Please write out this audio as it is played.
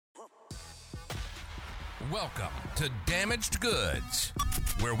Welcome to Damaged Goods,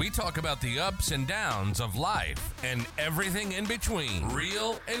 where we talk about the ups and downs of life and everything in between.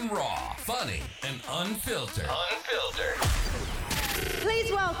 Real and raw, funny and unfiltered.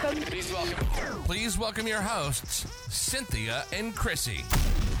 Please welcome your hosts, Cynthia and Chrissy.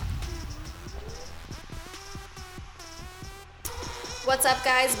 What's up,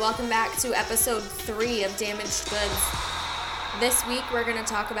 guys? Welcome back to episode 3 of Damaged Goods. This week, we're going to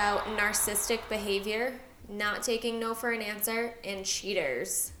talk about narcissistic behavior, not taking no for an answer, and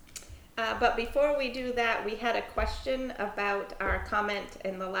cheaters. But before we do that, we had a question about our comment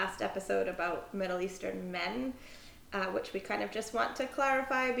in the last episode about Middle Eastern men, which we kind of just want to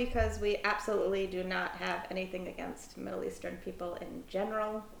clarify because we absolutely do not have anything against Middle Eastern people in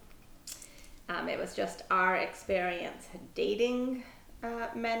general. It was just our experience dating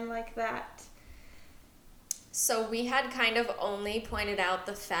men like that. So we had kind of only pointed out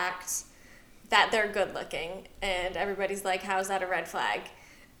the fact that they're good looking, and everybody's like, how's that a red flag?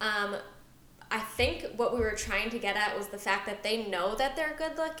 I think what we were trying to get at was the fact that they know that they're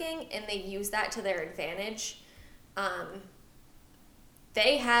good looking and they use that to their advantage.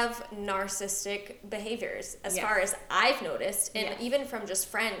 They have narcissistic behaviors as far as I've noticed, and even from just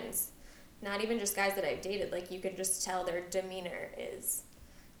friends, not even just guys that I've dated, like you can just tell their demeanor is,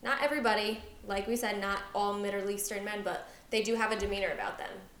 not everybody, like we said, not all Middle Eastern men, but they do have a demeanor about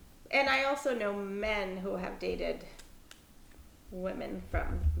them. And I also know men who have dated women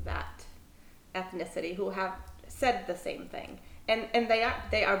from that ethnicity who have said the same thing. And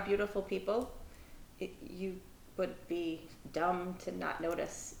they are beautiful people. You would be dumb to not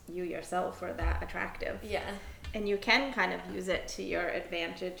notice you yourself are that attractive. Yeah. And you can kind of use it to your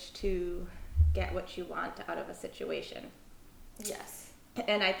advantage to get what you want out of a situation. Yes.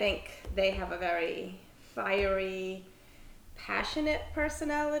 And I think they have a very fiery, passionate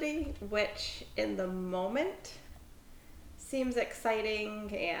personality, which in the moment seems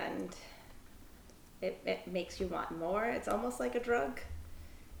exciting and it makes you want more. It's almost like a drug.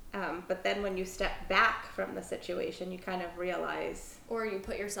 But then when you step back from the situation, you kind of realize... Or you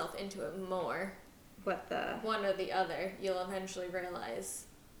put yourself into it more. What the... One or the other, you'll eventually realize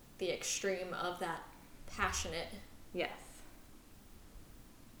the extreme of that passionate. Yes.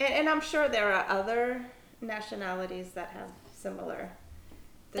 And I'm sure there are other nationalities that have similar...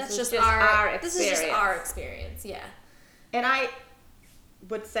 This is just our experience, yeah. And I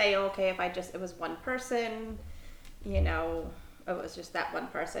would say, okay, if it was one person, it was just that one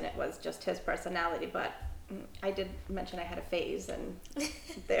person, it was just his personality, but I did mention I had a phase, and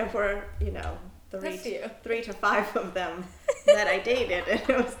there were, 3 to 5 of them that I dated, and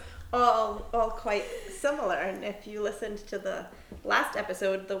it was all quite similar. And if you listened to the last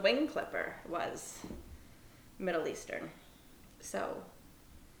episode, the wing clipper was Middle Eastern. So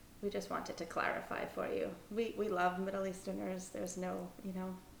we just wanted to clarify for you. We love Middle Easterners. There's no,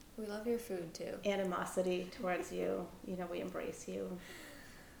 We love your food too. Animosity towards you. We embrace you.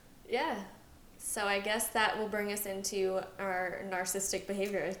 Yeah. So I guess that will bring us into our narcissistic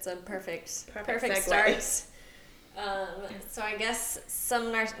behavior. It's a perfect start. So I guess some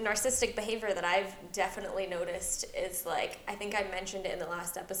narcissistic behavior that I've definitely noticed is I think I mentioned it in the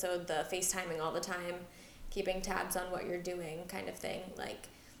last episode, the FaceTiming all the time, keeping tabs on what you're doing kind of thing.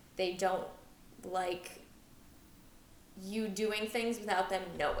 They don't like you doing things without them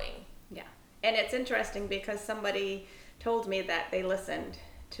knowing. Yeah. And it's interesting because somebody told me that they listened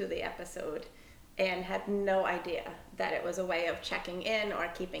to the episode and had no idea that it was a way of checking in or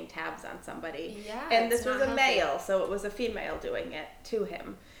keeping tabs on somebody. Yeah. And this was a male, so it was a female doing it to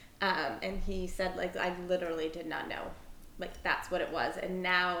him. And he said, I literally did not know. That's what it was. And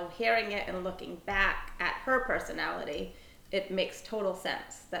now hearing it and looking back at her personality, it makes total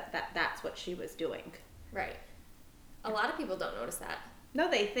sense that's what she was doing. Right. A lot of people don't notice that. No,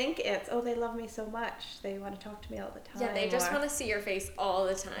 they think it's, they love me so much. They want to talk to me all the time. Yeah, they just want to see your face all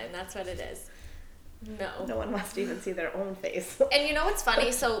the time. That's what it is. No one wants to even see their own face. And you know what's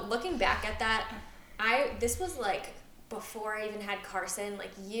funny? So looking back at that, this was before I even had Carson,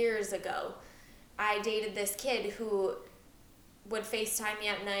 years ago. I dated this kid who would FaceTime me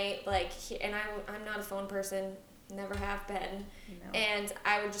at night, and I'm not a phone person, never have been. No. And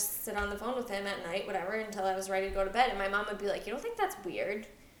I would just sit on the phone with him at night, whatever, until I was ready to go to bed. And my mom would be like, you don't think that's weird?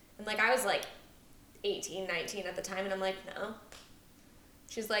 And I was 18, 19 at the time, and I'm like, no.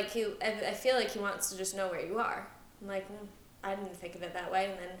 She's like, I feel like he wants to just know where you are. I'm like, I didn't think of it that way.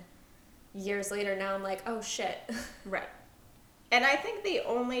 And then years later, now I'm like, oh, shit. Right. And I think the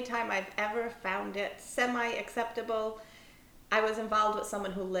only time I've ever found it semi-acceptable, I was involved with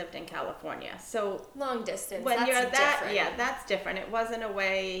someone who lived in California. So long distance. When that's you're that, different. Yeah, that's different. It wasn't a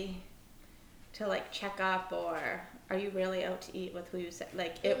way to like check up, or are you really out to eat with who you said?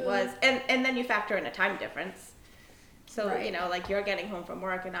 Like it was, and then you factor in a time difference. So, Right. you know, like you're getting home from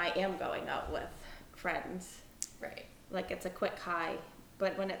work and I am going out with friends. Right. Like it's a quick high.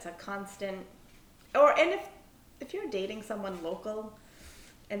 But when it's a constant, and if you're dating someone local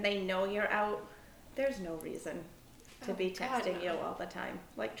and they know you're out, there's no reason to be God, texting no. you all the time.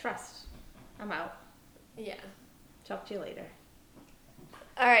 Like, trust. I'm out. Yeah. Talk to you later.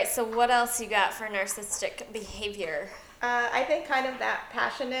 All right, so what else you got for narcissistic behavior? I think kind of that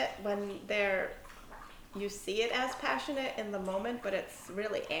passionate when you see it as passionate in the moment, but it's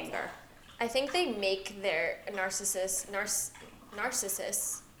really anger. I think they make their narcissists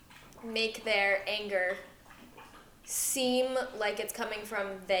make their anger seem like it's coming from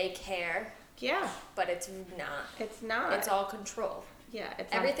they care, Yeah, but it's not. it's not. It's all control. Yeah,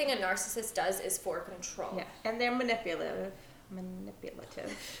 it's Everything a narcissist does is for control. Yeah, and they're manipulative.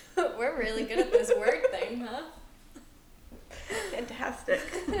 We're really good at this word thing, huh? Fantastic.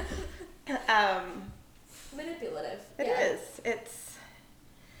 Manipulative. It yeah. is. It's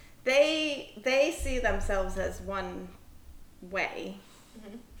they see themselves as one way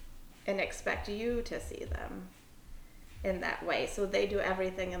Mm-hmm. and expect you to see them in that way. So they do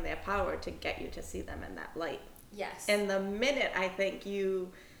everything in their power to get you to see them in that light. Yes. And the minute I think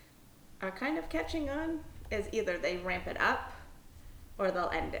you are kind of catching on is either they ramp it up or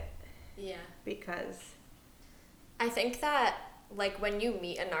they'll end it. Yeah. Because I think that, like, when you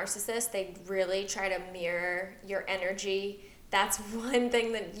meet a narcissist, they really try to mirror your energy. That's one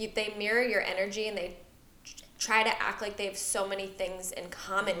thing that they mirror your energy, and they try to act like they have so many things in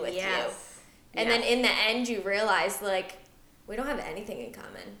common with you. And then in the end, you realize, like, we don't have anything in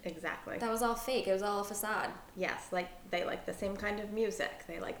common. Exactly. That was all fake. It was all a facade. Yes, like they like the same kind of music.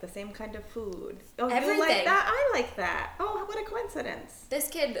 They like the same kind of food. Oh, Everything. You like that? I like that. Oh, what a coincidence.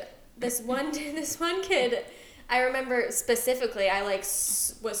 This one kid, I remember specifically, I like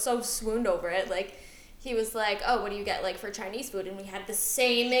was so swooned over it. Like, he was like, "Oh, what do you get like for Chinese food?" And we had the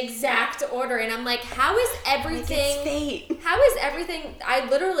same exact order, and I'm like, "How is everything? Like it's fate. How is everything?" I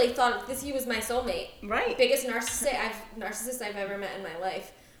literally thought he was my soulmate. Right. Biggest narcissist I've ever met in my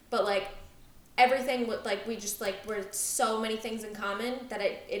life. But like, everything would like we just like were so many things in common that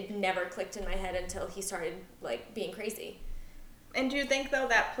it never clicked in my head until he started like being crazy. And do you think though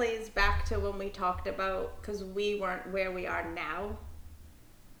that plays back to when we talked about, because we weren't where we are now,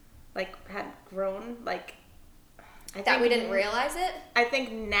 like had grown, like I That think we didn't realize it? I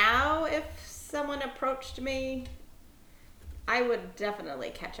think now if someone approached me, I would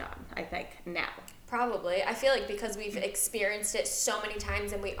definitely catch on. I think now. Probably. I feel like because we've experienced it so many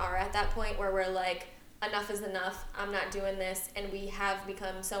times and we are at that point where we're like, enough is enough, I'm not doing this, and we have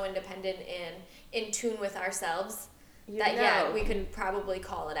become so independent and in tune with ourselves we could probably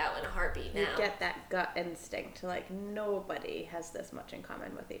call it out in a heartbeat now. You get that gut instinct, like nobody has this much in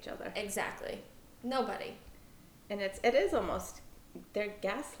common with each other. Exactly. Nobody. And it is almost, they're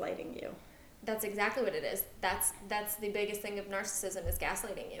gaslighting you. That's exactly what it is. That's the biggest thing of narcissism is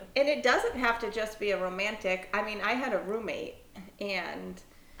gaslighting you. And it doesn't have to just be a romantic. I mean, I had a roommate, and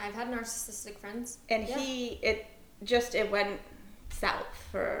I've had narcissistic friends. And it went south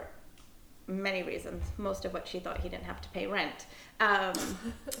for many reasons. Most of which she thought he didn't have to pay rent.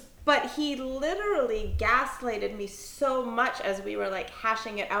 But he literally gaslighted me so much as we were like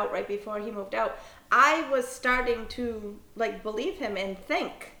hashing it out right before he moved out. I was starting to like believe him and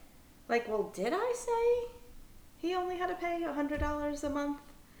think, like, well, did I say he only had to pay $100 a month?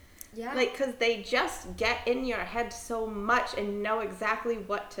 Yeah. Like, because they just get in your head so much and know exactly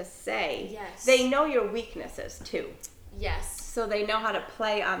what to say. Yes. They know your weaknesses, too. Yes. So they know how to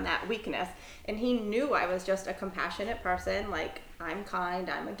play on that weakness. And he knew I was just a compassionate person. Like, I'm kind,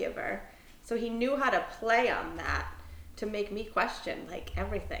 I'm a giver. So he knew how to play on that to make me question, like,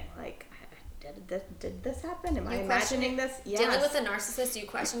 everything. Like, did this happen? Am I imagining this? Yes. Dealing with a narcissist, you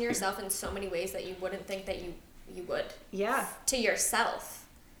question yourself in so many ways that you wouldn't think that you would. Yeah. To yourself.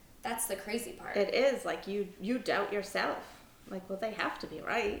 That's the crazy part. It is. Like, you doubt yourself. Like, well, they have to be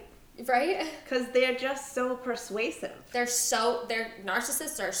right. Right? Because they're just so persuasive. Their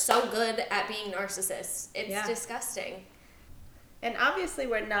narcissists are so good at being narcissists. It's disgusting. And obviously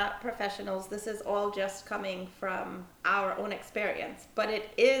we're not professionals. This is all just coming from our own experience. But it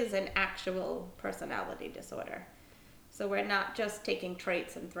is an actual personality disorder. So we're not just taking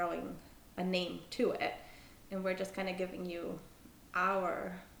traits and throwing a name to it. And we're just kind of giving you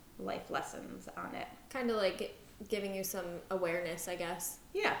our life lessons on it. Kind of like giving you some awareness, I guess.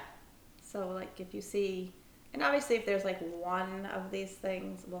 Yeah. So like if you see And obviously if there's like one of these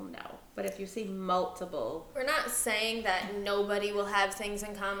things, well, no. But if you see multiple... We're not saying that nobody will have things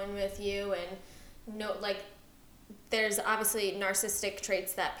in common with you, and no, like, there's obviously narcissistic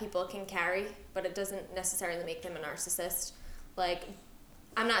traits that people can carry, but it doesn't necessarily make them a narcissist. Like,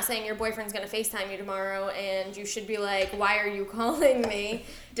 I'm not saying your boyfriend's going to FaceTime you tomorrow and you should be like, why are you calling me?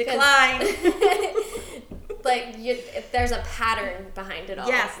 Decline. Like, there's a pattern behind it all.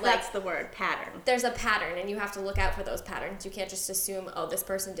 Yes, like, that's the word, pattern. There's a pattern, and you have to look out for those patterns. You can't just assume, oh, this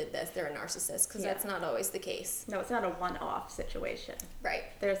person did this, they're a narcissist, because that's not always the case. No, it's not a one-off situation. Right.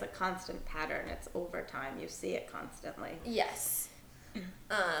 There's a constant pattern. It's over time. You see it constantly. Yes.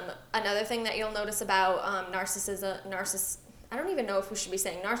 Another thing that you'll notice about I don't even know if we should be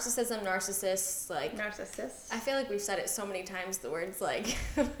saying narcissism, narcissists, like... Narcissist? I feel like we've said it so many times, the words, like,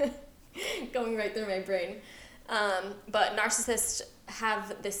 going right through my brain. But narcissists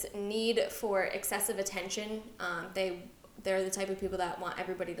have this need for excessive attention. They're the type of people that want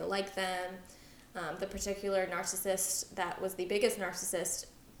everybody to like them. The particular narcissist that was the biggest narcissist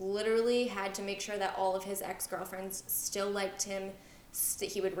literally had to make sure that all of his ex-girlfriends still liked him.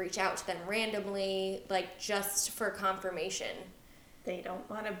 He would reach out to them randomly, like, just for confirmation. They don't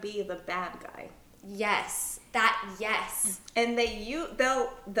want to be the bad guy. Yes. Yes. And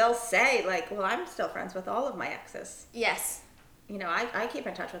they'll say, like, well, I'm still friends with all of my exes. Yes. You know, I keep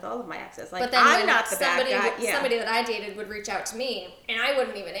in touch with all of my exes. Like, but then I'm not the bad guy. Yeah. Somebody that I dated would reach out to me, and I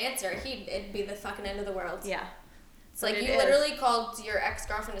wouldn't even answer. It'd be the fucking end of the world. Yeah. It's like, you literally called your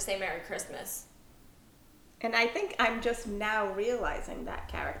ex-girlfriend to say Merry Christmas. And I think I'm just now realizing that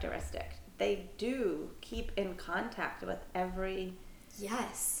characteristic. They do keep in contact with every...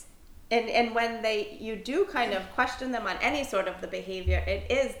 Yes. And when you do kind of question them on any sort of the behavior, it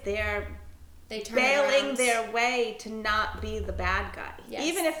is they're bailing their way to not be the bad guy. Yes.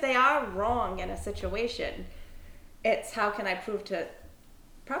 Even if they are wrong in a situation, it's how can I prove to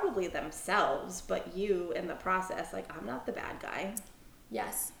probably themselves, but you in the process, like, I'm not the bad guy.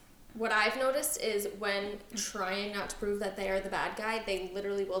 Yes. What I've noticed is when trying not to prove that they are the bad guy, they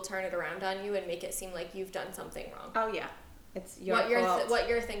literally will turn it around on you and make it seem like you've done something wrong. Oh, yeah. It's your fault. What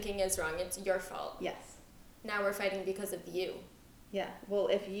you're thinking is wrong. It's your fault. Yes. Now we're fighting because of you. Yeah. Well,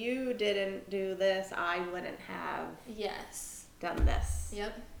 if you didn't do this, I wouldn't have done this.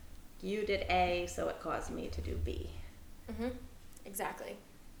 Yep. You did A, so it caused me to do B. Mm-hmm. Exactly.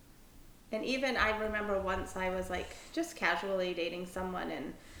 And even I remember once I was, like, just casually dating someone,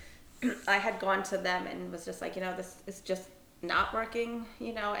 and I had gone to them and was just like, you know, this is just not working,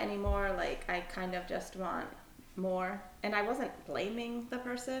 you know, anymore. Like, I kind of just want more. And I wasn't blaming the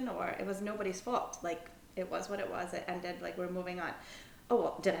person, or it was nobody's fault. Like, it was what it was. It ended, like, we're moving on. Oh,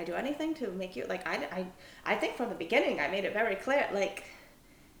 well, did I do anything to make you, like, I think from the beginning I made it very clear, like,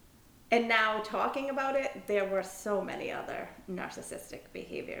 and now talking about it, there were so many other narcissistic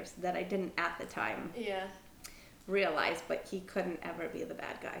behaviors that I didn't at the time realize, but he couldn't ever be the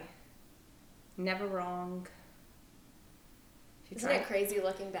bad guy. Never wrong. Isn't it crazy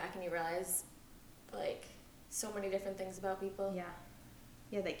looking back and you realize, like, so many different things about people? Yeah.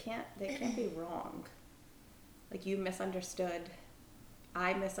 Yeah, they can't be wrong. Like, you misunderstood.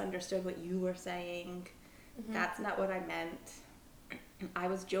 I misunderstood what you were saying. Mm-hmm. That's not what I meant. I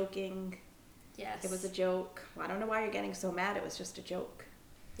was joking. Yes. It was a joke. Well, I don't know why you're getting so mad. It was just a joke.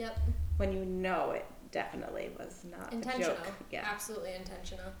 Yep. When you know it definitely was not intentional. A joke. Yeah. Absolutely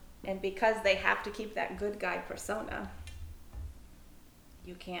intentional. And because they have to keep that good guy persona,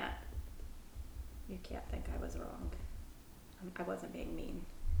 you can't think I was wrong. I wasn't being mean.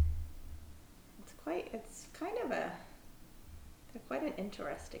 They're quite an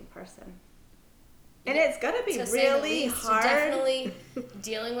interesting person. And it's going to be really hard. Definitely,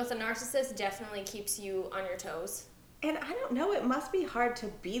 dealing with a narcissist definitely keeps you on your toes. And I don't know, it must be hard to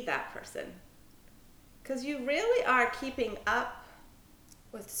be that person. Because you really are keeping up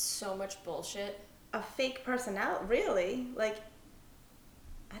with so much bullshit. A fake personality, really. Like,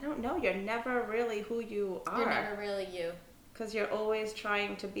 I don't know, you're never really who you are. You're never really you. Because you're always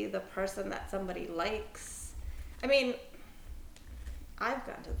trying to be the person that somebody likes. I mean, I've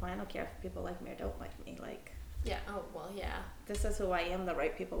gotten to the point, I don't care if people like me or don't like me. Like, yeah, oh, well, yeah. This is who I am, the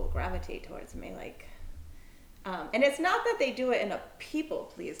right people will gravitate towards me. Like, and it's not that they do it in a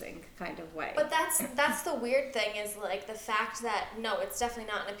people-pleasing kind of way. But that's the weird thing is, like, the fact that, no, it's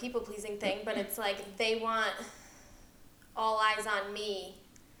definitely not in a people-pleasing thing, but it's like they want all eyes on me,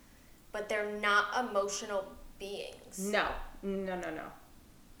 but they're not emotional beings. No.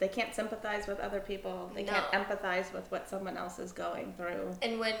 They can't sympathize with other people. They can't empathize with what someone else is going through.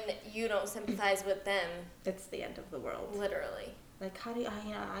 And when you don't sympathize with them... It's the end of the world. Literally. Like, how do you,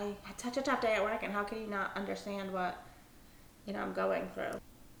 I had such a tough day at work, and how can you not understand what, I'm going through?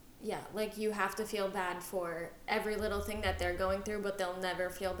 Yeah, like you have to feel bad for every little thing that they're going through, but they'll never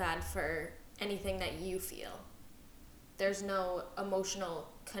feel bad for anything that you feel. There's no emotional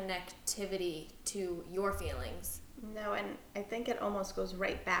connectivity to your feelings. No, and I think it almost goes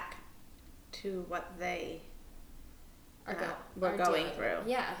right back to what they were going through.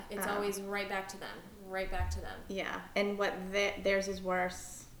 Yeah, it's always right back to them. Right back to them. Yeah, and what theirs is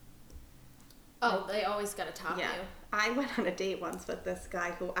worse. Oh, they always got to top you. I went on a date once with this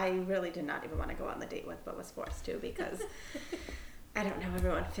guy who I really did not even want to go on the date with, but was forced to because, I don't know,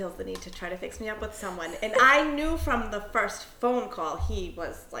 everyone feels the need to try to fix me up with someone. And I knew from the first phone call he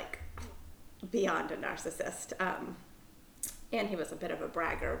was, like, beyond a narcissist. And he was a bit of a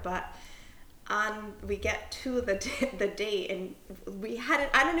bragger, but we get to the date, and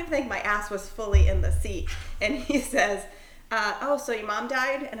I don't even think my ass was fully in the seat. And he says, so your mom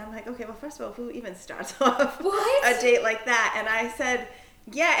died? And I'm like, okay, well, first of all, who even starts off a date like that? And I said,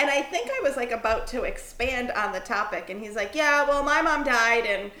 yeah, and I think I was like about to expand on the topic, and he's like, yeah, well, my mom died,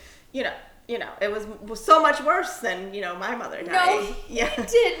 and it was so much worse than my mother died. No, he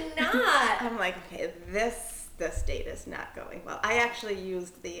did not. I'm like, okay, this date is not going well. I actually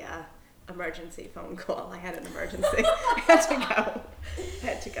used the emergency phone call. I had an emergency. I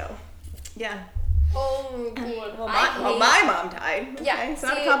had to go. Yeah. Oh, God. Well, my mom died. Okay, Yeah, it's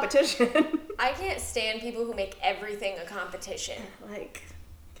not a competition. I can't stand people who make everything a competition. Like,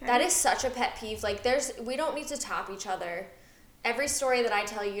 okay. That is such a pet peeve. Like, we don't need to top each other. Every story that I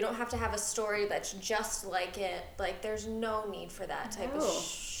tell you, you don't have to have a story that's just like it. Like, there's no need for that type of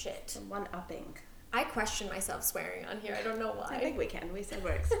shit. One-upping. I question myself swearing on here. I don't know why. I think we can. We said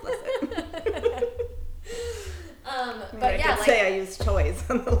we're explicit. But yeah, I say I use toys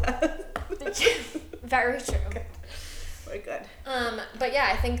on the last. Very true. Okay. We're good. But yeah,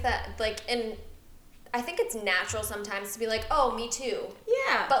 I think that I think it's natural sometimes to be like, oh, me too.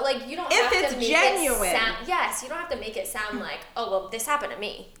 Yeah. But like you don't have to make genuine. it sound. Yes, you don't have to make it sound like, oh, well, this happened to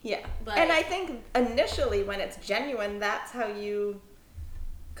me. Yeah. Like, and I think initially when it's genuine, that's how you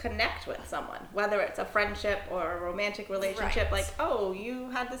connect with someone, whether it's a friendship or a romantic relationship. Right. Like, oh, you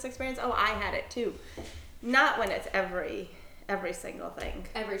had this experience. Oh, I had it too. Not when it's every single thing.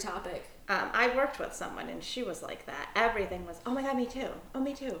 Every topic. I worked with someone and she was like that. Everything was, oh my God, me too. Oh,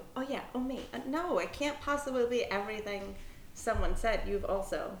 me too. Oh yeah, oh me. No, it can't possibly be everything someone said you've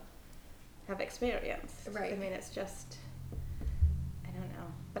also have experienced. Right. I mean, it's just, I don't know.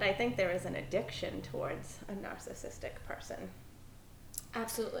 But I think there is an addiction towards a narcissistic person.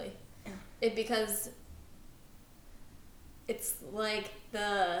 Absolutely. Yeah. Because it's like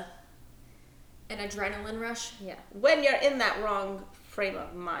an adrenaline rush. Yeah. When you're in that wrong frame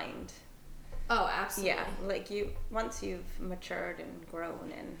of mind. Oh, absolutely. Yeah. Like once you've matured and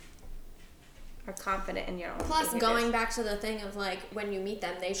grown and are confident in your own Plus, behaviors. going back to the thing of like when you meet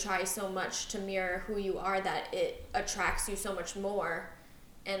them, they try so much to mirror who you are that it attracts you so much more.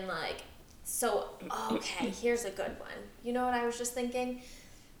 And like, so, okay, here's a good one. You know what I was just thinking?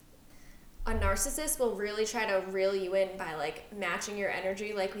 A narcissist will really try to reel you in by like matching your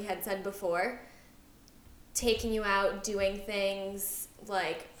energy, like we had said before, taking you out, doing things,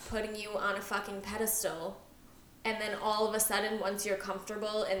 like putting you on a fucking pedestal. And then all of a sudden, once you're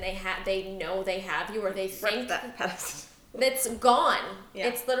comfortable and they know they have you, or they think that pedestal. It's gone. Yeah.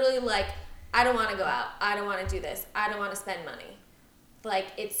 It's literally like, I don't want to go out. I don't want to do this. I don't want to spend money. Like,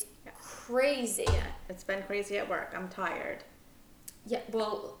 it's crazy. Yeah, it's been crazy at work. I'm tired. Yeah,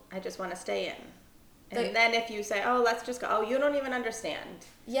 well, I just want to stay in. And then if you say, oh, let's just go. Oh, you don't even understand.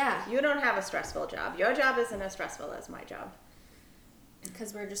 Yeah. You don't have a stressful job. Your job isn't as stressful as my job.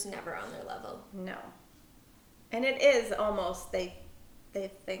 Because we're just never on their level. No. And it is almost, they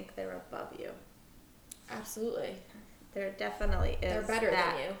think they're above you. Absolutely. There definitely is. They're better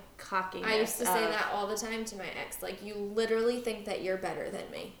that than you. Cockiness. I used to say that all the time to my ex. Like, you literally think that you're better than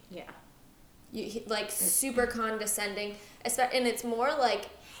me. Yeah. You like super condescending. And it's more like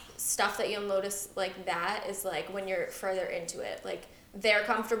stuff that you'll notice like that is like when you're further into it. Like, they're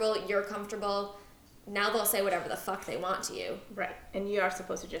comfortable, you're comfortable. Now they'll say whatever the fuck they want to you. Right. And you are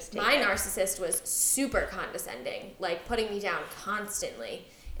supposed to just take My it. narcissist was super condescending, like putting me down constantly.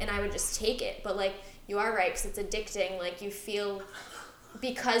 And I would just take it. But like, you are right, because it's addicting. Like, you feel,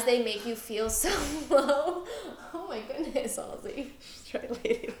 because they make you feel so low. Oh my goodness, Halsey. Try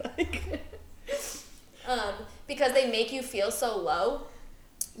ladylike. Because they make you feel so low,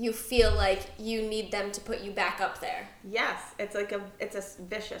 you feel like you need them to put you back up there. Yes. It's like it's a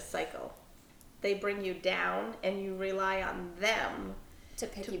vicious cycle. They bring you down, and you rely on them To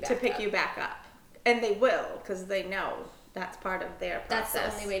pick you back up. you back up. And they will, because they know that's part of their That's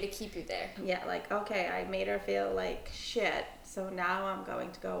process. the only way to keep you there. Yeah, like, okay, I made her feel like shit, so now I'm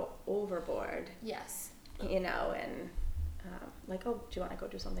going to go overboard. Yes. You know, and like, oh, do you want to go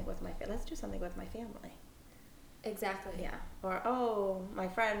do something with my family? Let's do something with my family. Exactly. Yeah. Or, oh, my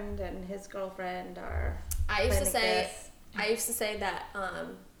friend and his girlfriend are I used to planning say that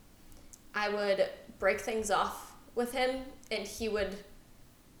I would break things off with him, and he would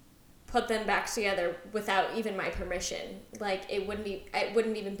put them back together without even my permission. Like, it wouldn't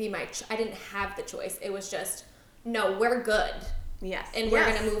even be I didn't have the choice. It was just, no, we're good. Yes. And we're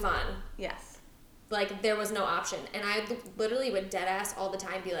going to move on. Yes. Like, there was no option. And I literally would dead ass all the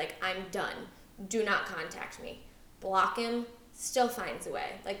time be like, I'm done. Do not contact me. Block him. Still finds a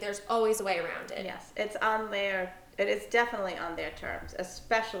way. Like, there's always a way around it. Yes. It is definitely on their terms,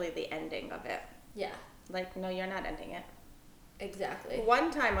 especially the ending of it. Yeah. Like, no, you're not ending it. Exactly.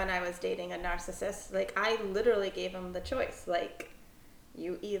 One time when I was dating a narcissist, like, I literally gave him the choice. Like,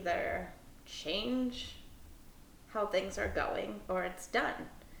 you either change how things are going or it's done.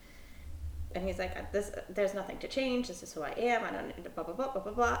 And he's like, there's nothing to change. This is who I am. I don't need to blah, blah, blah, blah,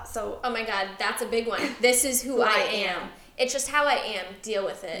 blah, blah. So, oh my God, that's a big one. This is who I am. It's just how I am. Deal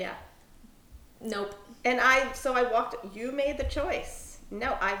with it. Yeah. Nope. And you made the choice.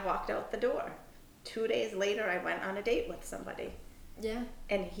 No, I walked out the door. 2 days later, I went on a date with somebody. Yeah.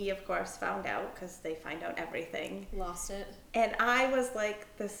 And he, of course, found out, because they find out everything. Lost it. And I was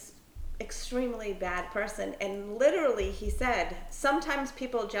like this extremely bad person. And literally, he said, sometimes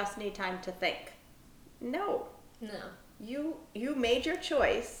people just need time to think. No. You made your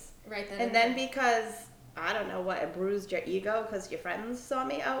choice. Right then. And then because, I don't know what, it bruised your ego because your friends saw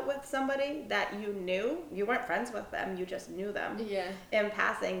me out with somebody that you knew. You weren't friends with them. You just knew them. Yeah. In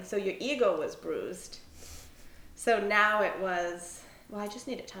passing. So your ego was bruised. So now it was, well, I just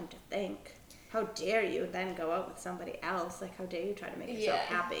needed time to think. How dare you then go out with somebody else? Like, how dare you try to make yourself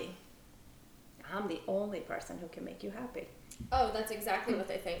happy? I'm the only person who can make you happy. Oh, that's exactly what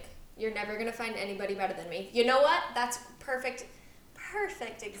they think. You're never going to find anybody better than me. You know what? That's perfect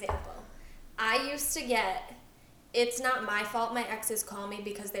example. I used to get, it's not my fault my exes call me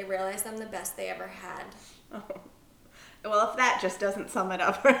because they realize I'm the best they ever had. Oh. Well, if that just doesn't sum it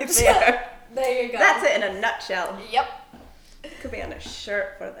up right there. There you go. That's it in a nutshell. Yep. Could be on a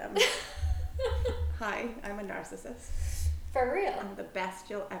shirt for them. Hi, I'm a narcissist. For real. I'm the best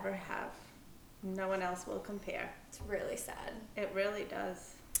you'll ever have. No one else will compare. It's really sad. It really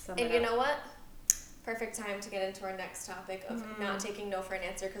does. And you know what? Perfect time to get into our next topic of not taking no for an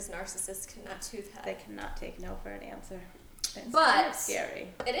answer, because narcissists cannot do that. They cannot take no for an answer. It's but kind of scary.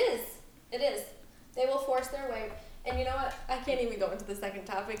 It is. They will force their way. And you know what? I can't even go into the second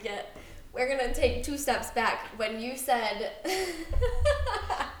topic yet. We're going to take 2 steps back. When you said...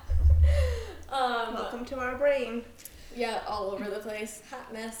 Welcome to our brain. Yeah, all over the place.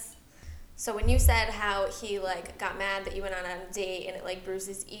 Hot mess. So when you said how he, like, got mad that you went on a date and it, like, bruised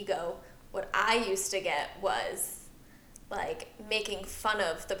his ego, what I used to get was, like, making fun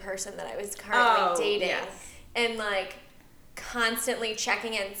of the person that I was currently dating. Yes. And, like, constantly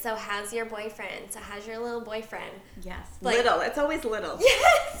checking in. So how's your boyfriend? So how's your little boyfriend? Yes. Like, little. It's always little.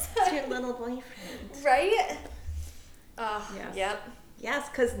 Yes. It's your little boyfriend. Right? Oh, yes. Yep. Yes,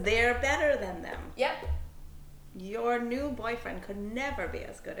 because they're better than them. Yep. Your new boyfriend could never be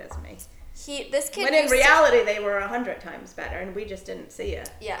as good as me. This kid. When in reality, they were 100 times better, and we just didn't see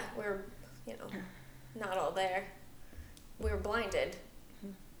it. Yeah, we're, not all there. We were blinded.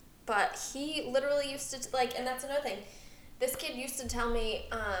 Mm-hmm. But he literally used to, like, and that's another thing. This kid used to tell me,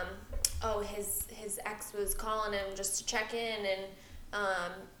 his ex was calling him just to check in and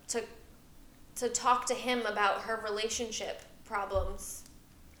to talk to him about her relationship problems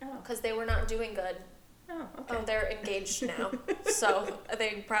because they were not doing good. Oh, okay. Oh, they're engaged now, so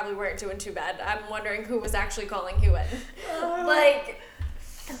they probably weren't doing too bad. I'm wondering who was actually calling who in. Like,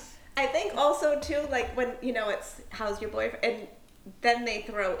 I think also too, like when it's how's your boyfriend, and then they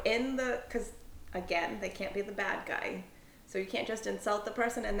throw in because again they can't be the bad guy, so you can't just insult the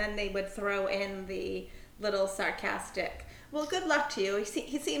person, and then they would throw in the little sarcastic. Well, good luck to you.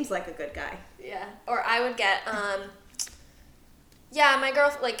 He seems like a good guy. Yeah, or I would get my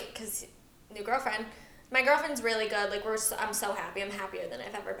girlfriend, like, because new girlfriend. My girlfriend's really good. Like, I'm so happy. I'm happier than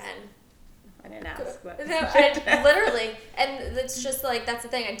I've ever been. I didn't ask, but... No, I literally. And it's just, like, that's the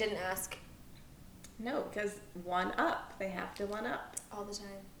thing. I didn't ask. No, because one up. They have to one up. All the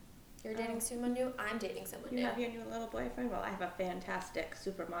time. You're dating someone new? I'm dating someone new. You have your new little boyfriend? Well, I have a fantastic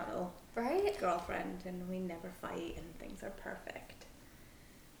supermodel girlfriend, and we never fight, and things are perfect.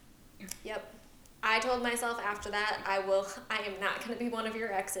 Yep. I told myself after that, I am not going to be one of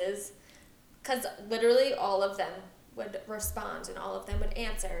your exes. Because literally all of them would respond and all of them would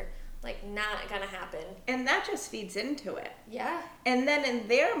answer. Like, not gonna happen. And that just feeds into it. Yeah. And then in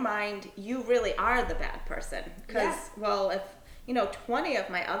their mind, you really are the bad person. Because, well, if, 20 of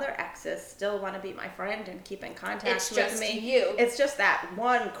my other exes still want to be my friend and keep in contact with me. You. It's just that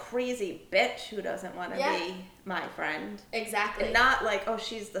one crazy bitch who doesn't want to be my friend. Exactly. And not like, oh,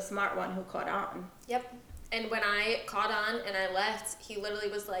 she's the smart one who caught on. Yep. And when I caught on and I left, he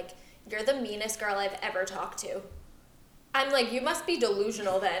literally was like, you're the meanest girl I've ever talked to. I'm like, you must be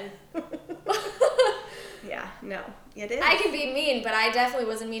delusional then. Yeah, no, it is. I can be mean, but I definitely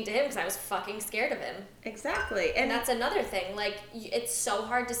wasn't mean to him because I was fucking scared of him. Exactly. And that's another thing. Like, it's so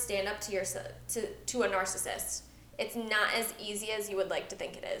hard to stand up to a narcissist. It's not as easy as you would like to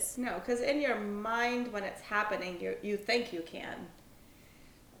think it is. No, because in your mind when it's happening, you think you can.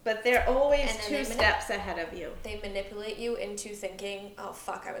 But they're always two steps ahead of you. They manipulate you into thinking, oh,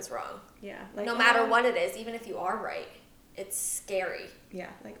 fuck, I was wrong. Yeah. Like, no matter what it is, even if you are right, it's scary. Yeah.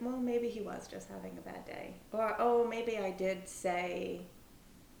 Like, well, maybe he was just having a bad day. Or, oh, maybe I did say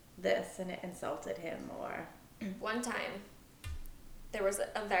this and it insulted him. Or one time, there was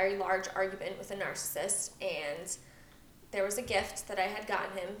a very large argument with a narcissist, and there was a gift that I had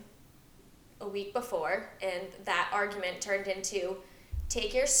gotten him a week before, and that argument turned into,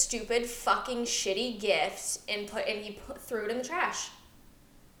 take your stupid fucking shitty gift and threw it in the trash.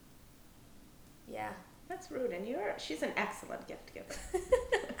 Yeah. That's rude, and she's an excellent gift giver.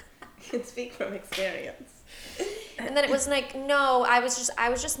 I can speak from experience. And then it was like, no, I was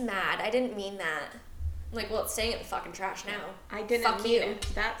just mad. I didn't mean that. I'm like, well, it's staying in the fucking trash now. I didn't mean it.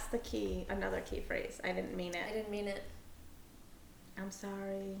 That's the key, another key phrase. I didn't mean it. I didn't mean it. I'm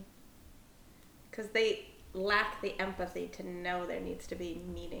sorry. Because they lack the empathy to know there needs to be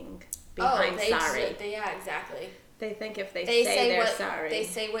meaning behind sorry. Yeah, exactly. They think if they say they're sorry. They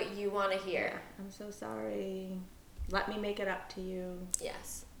say what you want to hear. Yeah, I'm so sorry. Let me make it up to you.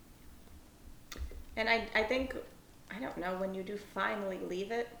 Yes. And I think, I don't know, when you do finally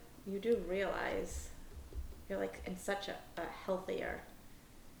leave it, you do realize you're like in such a healthier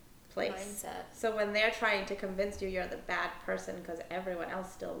place. Mindset. So when they're trying to convince you you're the bad person because everyone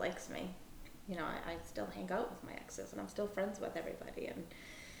else still likes me, I still hang out with my exes and I'm still friends with everybody, and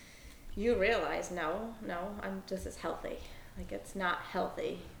you realize, no, this is healthy. Like, it's not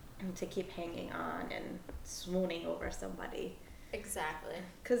healthy to keep hanging on and swooning over somebody. Exactly.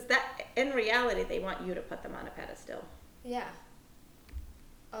 Because that, in reality, they want you to put them on a pedestal. Yeah.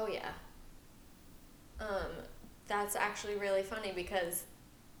 Oh, yeah. That's actually really funny because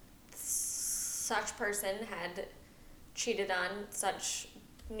such person had cheated on such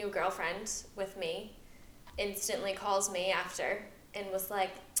new girlfriend with me, instantly calls me after and was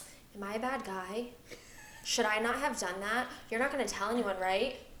like, am I a bad guy? Should I not have done that? You're not going to tell anyone,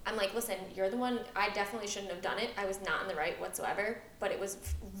 right? I'm like, listen, you're the one. I definitely shouldn't have done it. I was not in the right whatsoever, but it was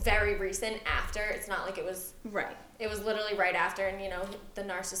very recent after. It's not like it was... Right. It was literally right after, and, the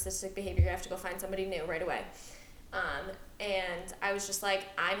narcissistic behavior, you have to go find somebody new right away. And I was just like,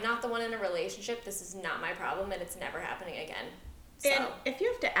 I'm not the one in a relationship. This is not my problem, and it's never happening again. So, and if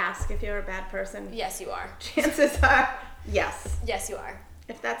you have to ask if you're a bad person... Yes, you are. Chances are, yes. Yes, you are.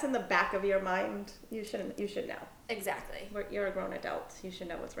 If that's in the back of your mind, you should know. Exactly. You're a grown adult. You should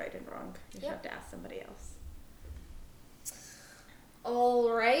know what's right and wrong. You should have to ask somebody else.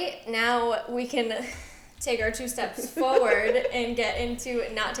 All right. Now we can take our 2 steps forward and get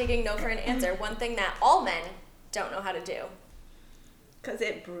into not taking no for an answer. One thing that all men don't know how to do. Because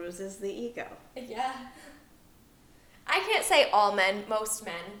it bruises the ego. Yeah. I can't say all men, most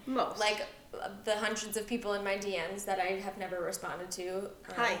men. Most. Like the hundreds of people in my DMs that I have never responded to.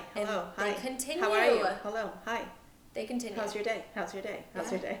 Hi. Hello. Hi. They continue. How are you? Hello. Hi. They continue. How's your day? How's your day? How's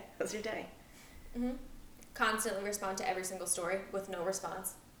your day? How's your day? Mm-hmm. Constantly respond to every single story with no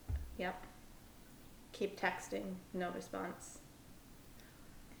response. Yep. Keep texting, no response.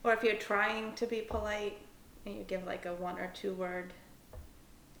 Or if you're trying to be polite and you give like a 1 or 2 word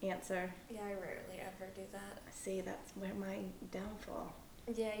answer. Yeah, I rarely ever do that. See, that's where my downfall.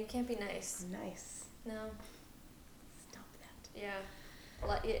 Yeah, you can't be nice. I'm nice. No. Stop that. Yeah.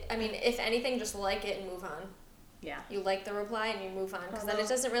 I mean, if anything, just like it and move on. Yeah. You like the reply and you move on, because then it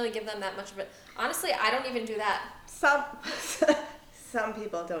doesn't really give them that much of it. Honestly, I don't even do that. Some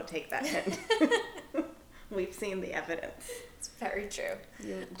people don't take that hint. We've seen the evidence. It's very true.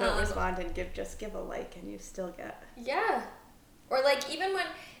 You don't respond and just give a like, and you still get. Yeah. Or like even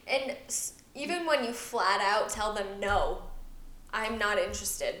when you flat out tell them no, I'm not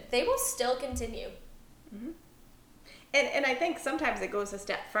interested, they will still continue. Mm-hmm. And I think sometimes it goes a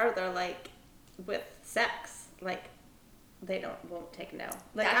step further, like with sex. Like, they won't take no.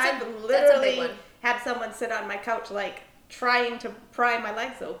 Like, That's I've a big literally one. had someone sit on my couch, like, trying to pry my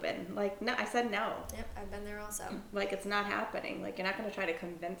legs open. Like, no, I said no. Yep, I've been there also. Like, it's not happening. Like, you're not going to try to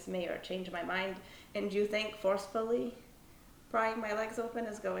convince me or change my mind. And do you think forcefully prying my legs open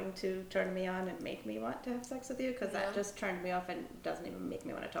is going to turn me on and make me want to have sex with you? Because that just turned me off and doesn't even make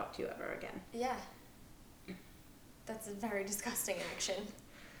me want to talk to you ever again. Yeah. That's a very disgusting action.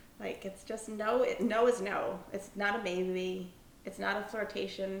 Like, it's just no. No is no. It's not a maybe. It's not a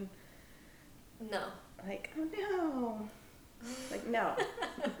flirtation. No. Like, oh no. Like, no.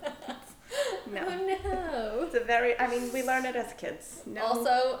 No. Oh no. It's a very, I mean, we learn it as kids. No.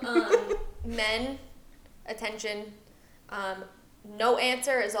 Also, men, attention, no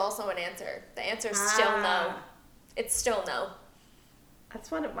answer is also an answer. The answer is still no. It's still no. That's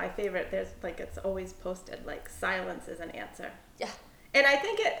one of my favorite. There's, like, it's always posted, like, silence is an answer. Yeah. And I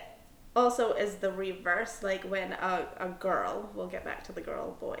think it also is the reverse, like, when a girl, we'll get back to the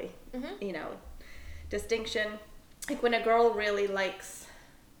girl boy, you know, distinction. Like, when a girl really likes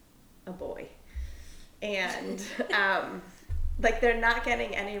a boy and, like, they're not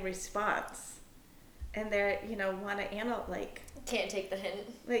getting any response and they're, you know, want to like, can't take the hint.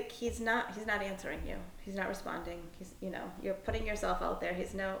 like, he's not answering you. He's not responding. He's, you know, you're putting yourself out there.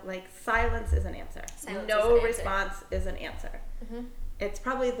 He's like, silence is an answer. Silence no is an response is an answer. Mm-hmm. It's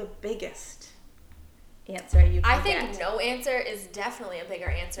probably the biggest answer you can I think get. no answer is definitely a bigger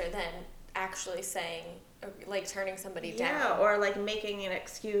answer than actually saying, like, turning somebody down. Yeah, or, like, making an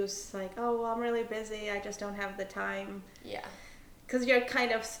excuse, like, oh, well, I'm really busy. I just don't have the time. Yeah. Because you're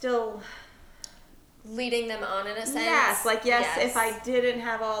kind of still... Leading them on in a sense. Yes, like, yes, if I didn't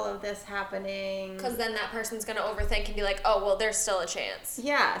have all of this happening. Because then that person's going to overthink and be like, oh, well, there's still a chance.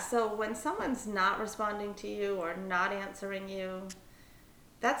 Yeah, so when someone's not responding to you or not answering you,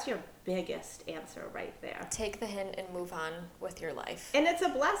 that's your biggest answer right there. Take the hint and move on with your life. And it's a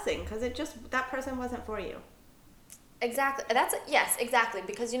blessing because that person wasn't for you. Exactly. Yes, exactly.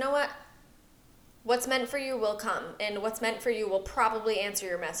 Because you know what? What's meant for you will come, and what's meant for you will probably answer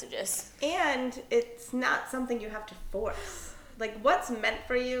your messages. And it's not something you have to force. Like, what's meant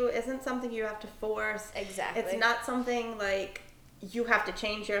for you isn't something you have to force. Exactly. It's not something, like, you have to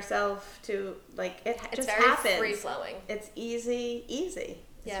change yourself to, like, it's just very happens. free-flowing. It's easy.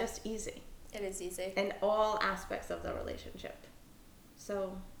 It's just easy. It is easy. In all aspects of the relationship.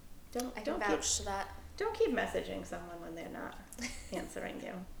 So, don't vouch to that. Don't keep messaging someone when they're not answering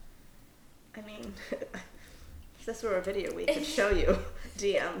you. I mean, if this were a video, we could show you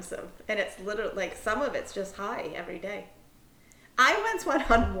DMs and it's literally, like, some of it's just hi every day. I once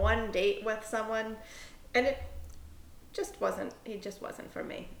went on one date with someone, and he just wasn't for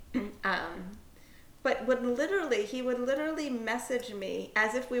me. But he would literally message me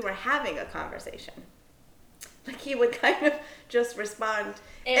as if we were having a conversation. Like, he would kind of just respond.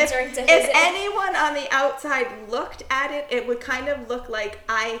 Answering to his... If anyone on the outside looked at it, it would kind of look like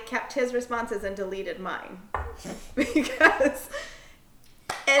I kept his responses and deleted mine. Because...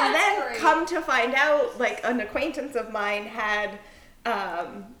 And then great. Come to find out, like, an acquaintance of mine had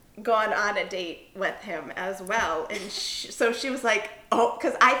gone on a date with him as well. And so she was like, oh,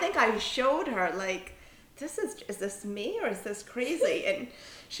 because I think I showed her, like, is this me or is this crazy? And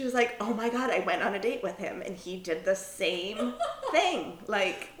she was like, oh my God, I went on a date with him and he did the same thing.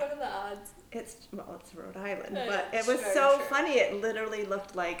 Like, what are the odds? It's Rhode Island, but it was so funny. It literally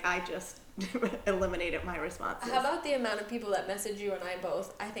looked like I just eliminated my responses. How about the amount of people that message you and I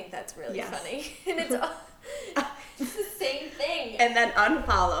both? I think that's really funny. And it's the same thing. And then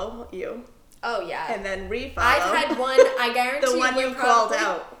unfollow you. Oh, yeah. And then refollow. I've had one, I guarantee the one you probably... called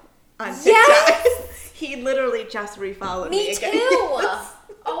out on TikTok. Yes! He literally just refollowed me again. Me too!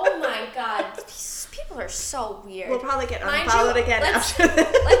 Oh my God. People are so weird. We'll probably get unfollowed again after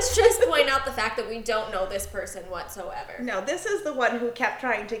this. Let's just point out the fact that we don't know this person whatsoever. No, this is the one who kept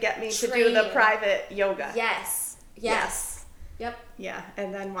trying to get me to do the private yoga. Yes. Yep. Yeah,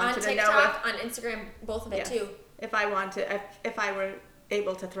 and then wanted on to TikTok, know if... on Instagram, both of it too. If I were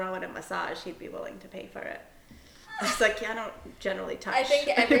able to throw in a massage, he'd be willing to pay for it. I was like, yeah, I don't generally touch. I think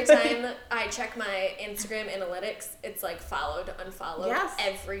every time I check my Instagram analytics, it's like followed, unfollowed. Yes.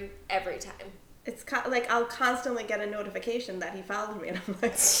 Every time. It's like I'll constantly get a notification that he followed me, and I'm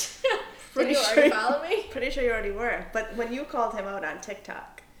like, did you already follow me? Pretty sure you already were. But when you called him out on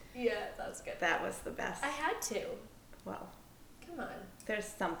TikTok, yeah, that was good. That was the best. I had to. Well, come on. There's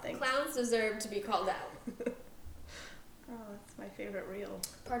something. Clowns deserve to be called out. Oh, that's my favorite reel.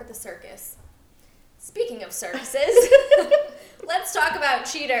 Part of the circus. Speaking of circuses, let's talk about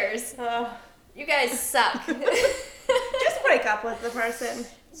cheaters. You guys suck. Just break up with the person.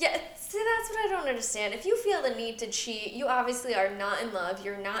 Yeah, See, that's what I don't understand. If you feel the need to cheat, you obviously are not in love,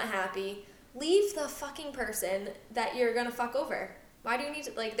 you're not happy. Leave the fucking person that you're gonna fuck over. Why do you need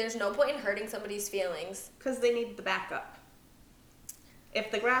to, like, there's no point in hurting somebody's feelings. Because they need the backup.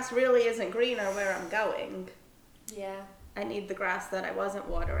 If the grass really isn't greener where I'm going, Yeah. I need the grass that I wasn't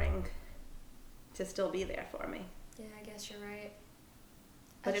watering to still be there for me. Yeah, I guess you're right.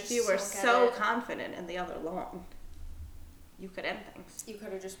 But I if just you were don't get so it. confident in the other lawn, you could end things. You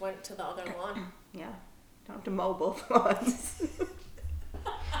could have just went to the other lawn. Yeah. Don't have to mow both lawns.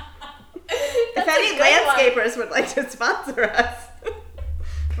 If That's a any good one. landscapers would like to sponsor us,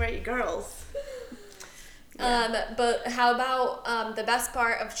 we're you girls. But how about the best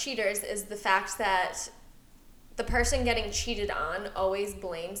part of cheaters is the fact that the person getting cheated on always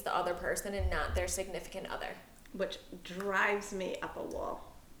blames the other person and not their significant other. Which drives me up a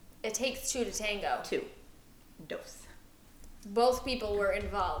wall. It takes two to tango. 2. Dose. Both people were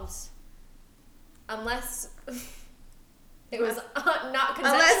involved. Unless it was not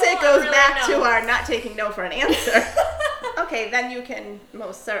consensual. Unless it I goes really back don't to know. our not taking no for an answer. Okay, then you can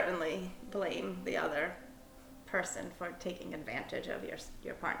most certainly blame the other person for taking advantage of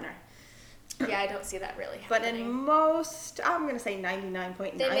your partner. Yeah, I don't see that really But happening. in most, I'm going to say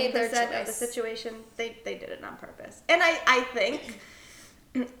 99.9% They made their of the choice. situation, they did it on purpose. And I think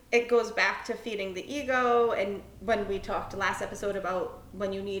it goes back to feeding the ego. And when we talked last episode about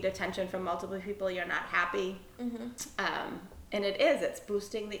when you need attention from multiple people, you're not happy. Mm-hmm. And it's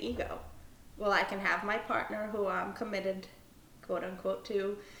boosting the ego. Well, I can have my partner who I'm committed, quote unquote,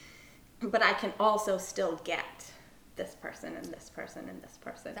 to, but I can also still get this person and this person and this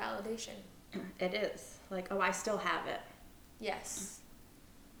person. Validation. It is. Like, oh, I still have it. Yes.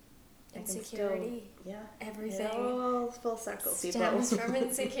 I can Insecurity. Still, yeah. Everything It all full circle, people. stems from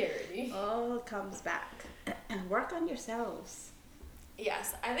insecurity. All comes back. Work on yourselves.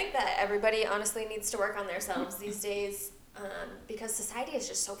 Yes, I think that everybody honestly needs to work on themselves these days, because society is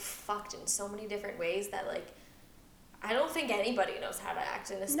just so fucked in so many different ways that, like, I don't think anybody knows how to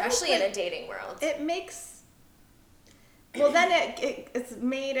act, and especially in a dating world. It makes... Well, then it's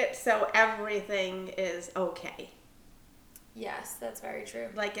made it so everything is okay. Yes, that's very true.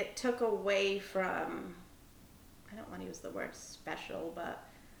 Like, it took away from... I don't want to use the word special, but,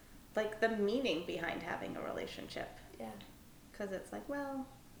 like, the meaning behind having a relationship. Yeah. Because it's like, well,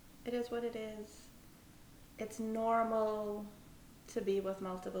 it is what it is. It's normal to be with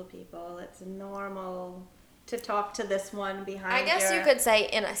multiple people. It's normal to talk to this one behind I guess you could say,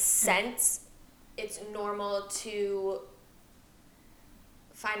 in a sense, it's normal to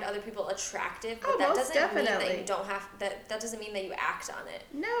find other people attractive, but that most doesn't mean that definitely. you don't have that doesn't mean that you act on it.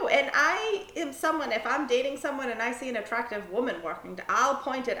 No, and I am someone, if I'm dating someone and I see an attractive woman walking, I'll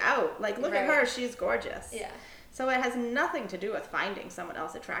point it out. Like, look at Right. her, she's gorgeous. Yeah. So it has nothing to do with finding someone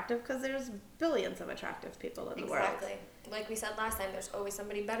else attractive, because there's billions of attractive people in the world. Exactly. Like we said last time, there's always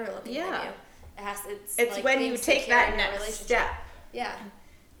somebody better looking Yeah. than you. It's It's like when being you take secure that in your next relationship. step. Yeah.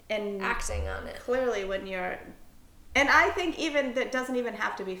 And Acting on it. clearly when you're... And I think even that doesn't even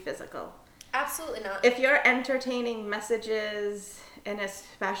have to be physical. Absolutely not. If you're entertaining messages, and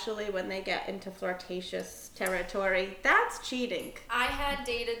especially when they get into flirtatious territory, that's cheating. I had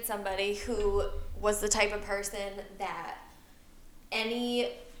dated somebody who was the type of person that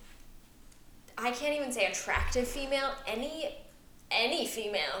I can't even say attractive female, any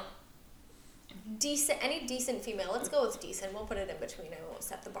female, any decent female, let's go with decent, we'll put it in between, I won't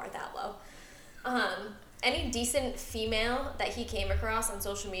set the bar that low. Any decent female that he came across on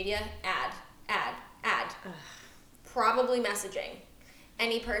social media, ad. Probably messaging.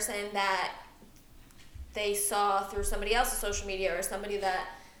 Any person that they saw through somebody else's social media, or somebody that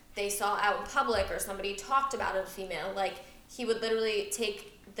they saw out in public, or somebody talked about a female, like, he would literally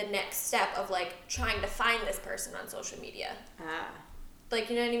take the next step of, like, trying to find this person on social media.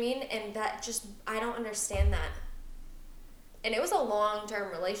 Like, you know what I mean? And that just, I don't understand that. And it was a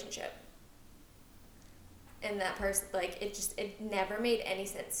long-term relationship. And that person, like, it never made any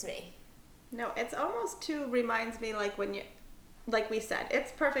sense to me. No, it's almost too reminds me like when you, like we said,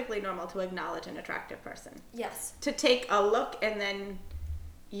 it's perfectly normal to acknowledge an attractive person. Yes. To take a look and then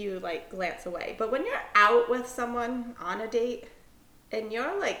you like glance away. But when you're out with someone on a date and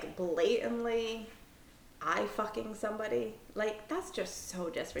you're like blatantly eye fucking somebody, like that's just so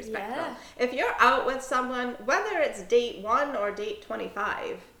disrespectful. Yeah. If you're out with someone, whether it's date 1 or date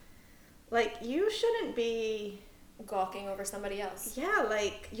 25, like you shouldn't be Gawking over somebody else. Yeah,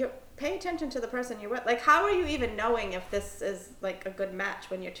 like, you pay attention to the person you're with. Like, how are you even knowing if this is, like, a good match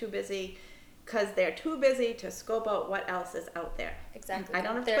when you're too busy because they're too busy to scope out what else is out there. Exactly. I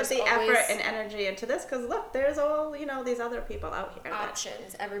don't have to put the effort and energy into this because look, there's all, these other people out here.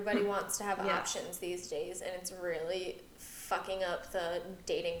 Options. Everybody wants to have options these days, and it's really fucking up the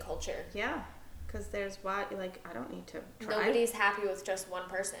dating culture. Yeah, because there's I don't need to try. Nobody's happy with just one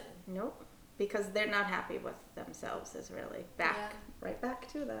person. Nope, because they're not happy with themselves is really right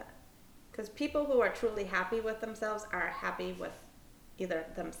back to that. Because people who are truly happy with themselves are happy with either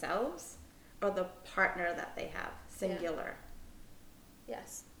themselves or the partner that they have, singular.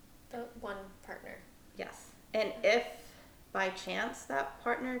 Yes, the one partner. Yes, and if by chance that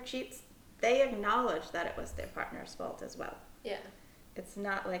partner cheats, they acknowledge that it was their partner's fault as well. Yeah. It's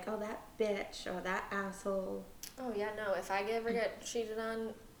not like, oh, that bitch or that asshole. Oh, yeah, no, if I ever get cheated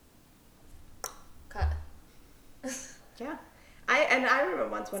on, cut. Yeah. I remember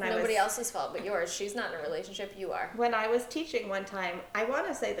once when it's nobody else's fault but yours. She's not in a relationship, you are. When I was teaching one time, I want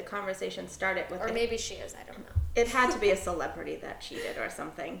to say the conversation started with... Or maybe she is, I don't know. It had to be a celebrity that cheated or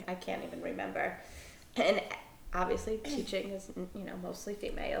something. I can't even remember. And obviously teaching is, mostly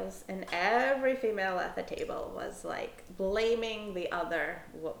females. And every female at the table was like blaming the other.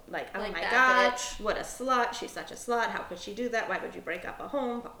 Like oh my God, bitch. What a slut. She's such a slut. How could she do that? Why would you break up a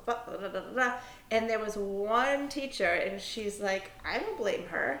home? Blah, blah, blah, blah, blah. And there was one teacher and she's like, I don't blame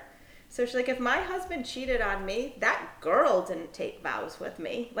her. So she's like, if my husband cheated on me, that girl didn't take vows with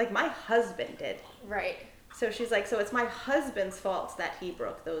me. Like my husband did. Right. So she's like, so it's my husband's fault that he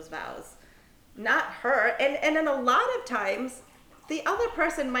broke those vows. Not her. And then a lot of times, the other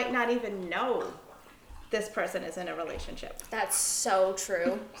person might not even know this person is in a relationship. That's so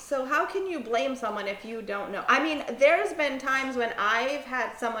true. So how can you blame someone if you don't know? I mean, there's been times when I've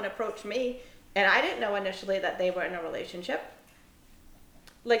had someone approach me, and I didn't know initially that they were in a relationship.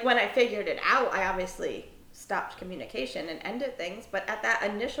 Like, when I figured it out, I obviously stopped communication and ended things. But at that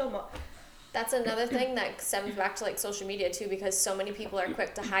initial That's another thing that stems back to social media too, because so many people are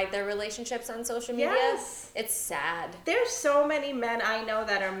quick to hide their relationships on social media. Yes. It's sad. There's so many men I know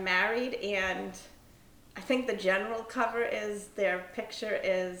that are married, and I think the general cover is their picture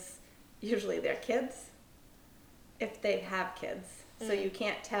is usually their kids, if they have kids. So you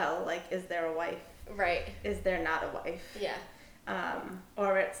can't tell, is there a wife? Right. Is there not a wife? Yeah.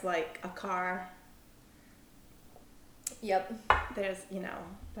 Or it's like a car. Yep. There's,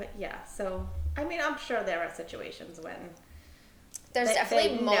 but yeah, so, I mean, I'm sure there are situations when there's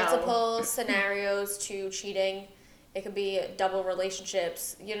definitely multiple scenarios to cheating. It could be double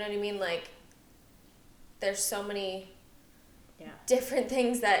relationships. You know what I mean? There's so many different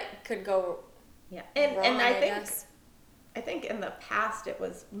things that could go wrong, and I think in the past it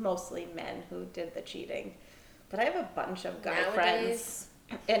was mostly men who did the cheating. But I have a bunch of guy friends,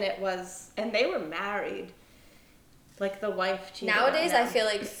 and they were married. Like the wife cheated. Nowadays, I feel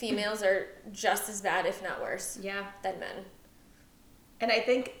like females are just as bad, if not worse, than men. And I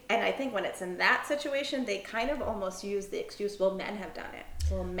think when it's in that situation, they kind of almost use the excuse, well, men have done it.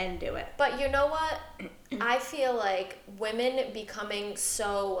 Well, men do it. But you know what? I feel like women becoming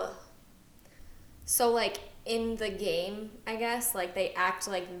so in the game, I guess. They act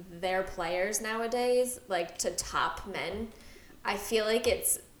like they're players nowadays, to top men. I feel like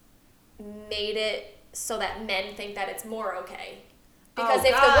it's made it so that men think that it's more okay. Because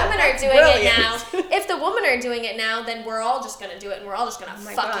if the women are doing it now, then we're all just going to do it and we're all just going to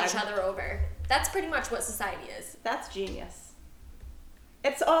fuck each other over. That's pretty much what society is. That's genius.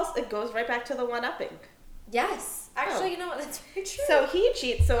 It goes right back to the one-upping. Yes. Actually, you know what? That's very true. So he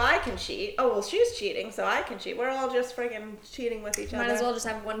cheats, so I can cheat. Oh, well, she's cheating, so I can cheat. We're all just friggin' cheating with each other. Might as well just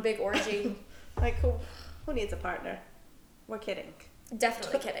have one big orgy. Who needs a partner? We're kidding.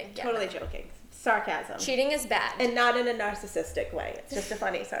 Definitely kidding. Yeah, totally joking. Sarcasm. Cheating is bad. And not in a narcissistic way. It's just a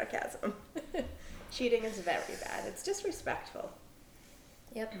funny sarcasm. Cheating is very bad. It's disrespectful.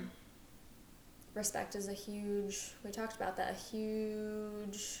 Yep. Respect is we talked about that, a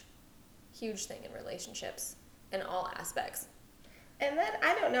huge thing in relationships in all aspects. And then,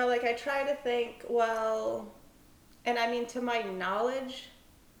 I don't know, I try to think, well, and I mean, to my knowledge,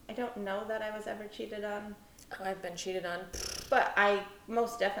 I don't know that I was ever cheated on. Oh, I've been cheated on. But I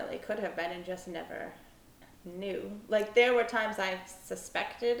most definitely could have been and just never knew. There were times I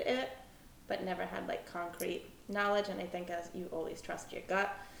suspected it, but never had, concrete knowledge. And I think as you always trust your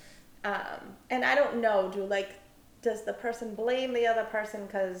gut. And I don't know, does the person blame the other person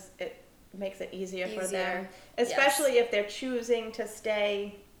because it makes it easier for them? Especially if they're choosing to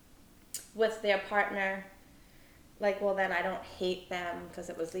stay with their partner. Well, then I don't hate them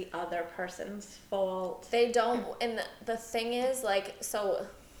because it was the other person's fault. They don't, and the thing is, so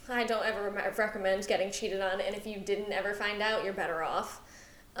I don't ever recommend getting cheated on, and if you didn't ever find out, you're better off.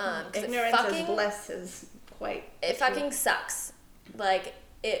 Ignorance is bliss is quite... It fucking sucks. Like,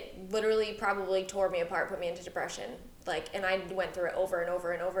 it literally probably tore me apart, put me into depression. Like, and I went through it over and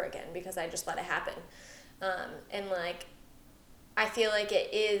over and over again because I just let it happen. And, like, I feel like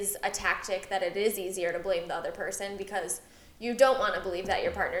it is a tactic that it is easier to blame the other person because you don't want to believe that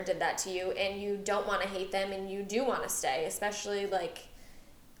your partner did that to you, and you don't want to hate them, and you do want to stay, especially, like,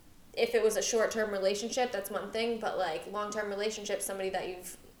 if it was a short-term relationship, that's one thing, but, like, long-term relationship, somebody that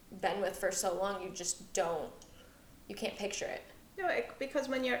you've been with for so long, you can't picture it. No, because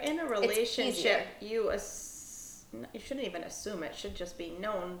when you're in a relationship, you shouldn't even assume, it should just be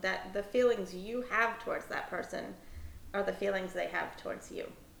known that the feelings you have towards that person are the feelings they have towards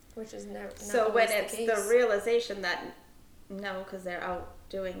you. Which is never. So when it's the realization that no, because they're out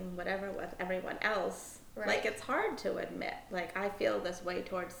doing whatever with everyone else, right. Like, it's hard to admit, like, I feel this way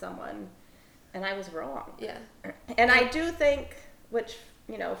towards someone and I was wrong. Yeah. And I do think, which,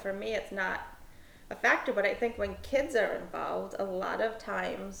 you know, for me it's not a factor, but I think when kids are involved, a lot of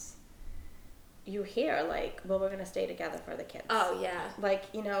times you hear, like, well, we're going to stay together for the kids. Oh, yeah. Like,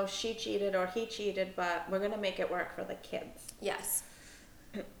 you know, she cheated or he cheated, but we're going to make it work for the kids. Yes.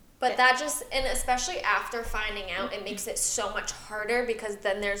 But that just, and especially after finding out, it makes it so much harder because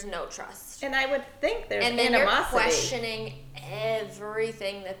then there's no trust. And I would think there's animosity. And then animosity. You're questioning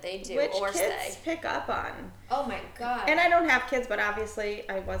everything that they do which or kids say. Pick up on. Oh my God. And I don't have kids, but obviously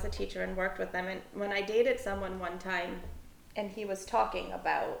I was a teacher and worked with them. And when I dated someone one time, and he was talking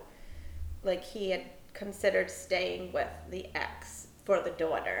about, like, he had considered staying with the ex for the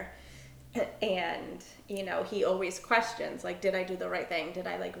daughter. And, you know, he always questions, like, did I do the right thing? Did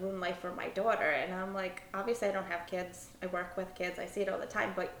I, like, ruin life for my daughter? And I'm like, obviously I don't have kids. I work with kids. I see it all the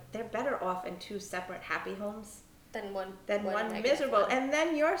time. But they're better off in two separate happy homes than one miserable. One. And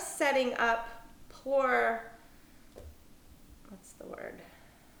then you're setting up poor, what's the word?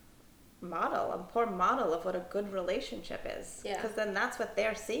 A poor model of what a good relationship is. Yeah. Because then that's what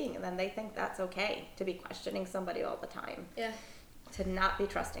they're seeing. And then they think that's okay to be questioning somebody all the time. Yeah. To not be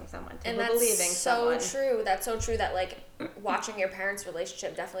trusting someone, to and believing someone. That's so true. That's so true that, like, watching your parents'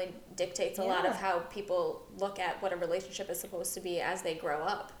 relationship definitely dictates a lot of how people look at what a relationship is supposed to be as they grow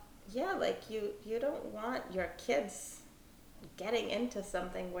up. Yeah, like, you don't want your kids getting into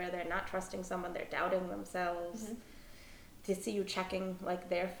something where they're not trusting someone, they're doubting themselves. Mm-hmm. To see you checking, like,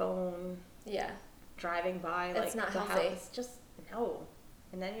 their phone. Yeah. Driving by, that's like, not the healthy. house. Just, no.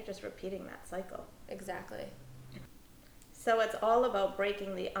 And then you're just repeating that cycle. Exactly. So it's all about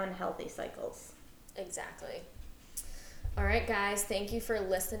breaking the unhealthy cycles. Exactly. All right, guys. Thank you for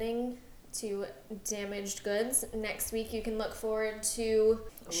listening to Damaged Goods. Next week, you can look forward to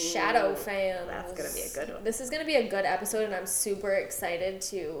Shadow Fans. That's going to be a good one. This is going to be a good episode, and I'm super excited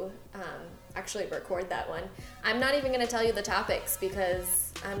to actually record that one. I'm not even going to tell you the topics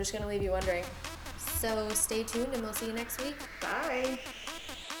because I'm just going to leave you wondering. So stay tuned, and we'll see you next week. Bye.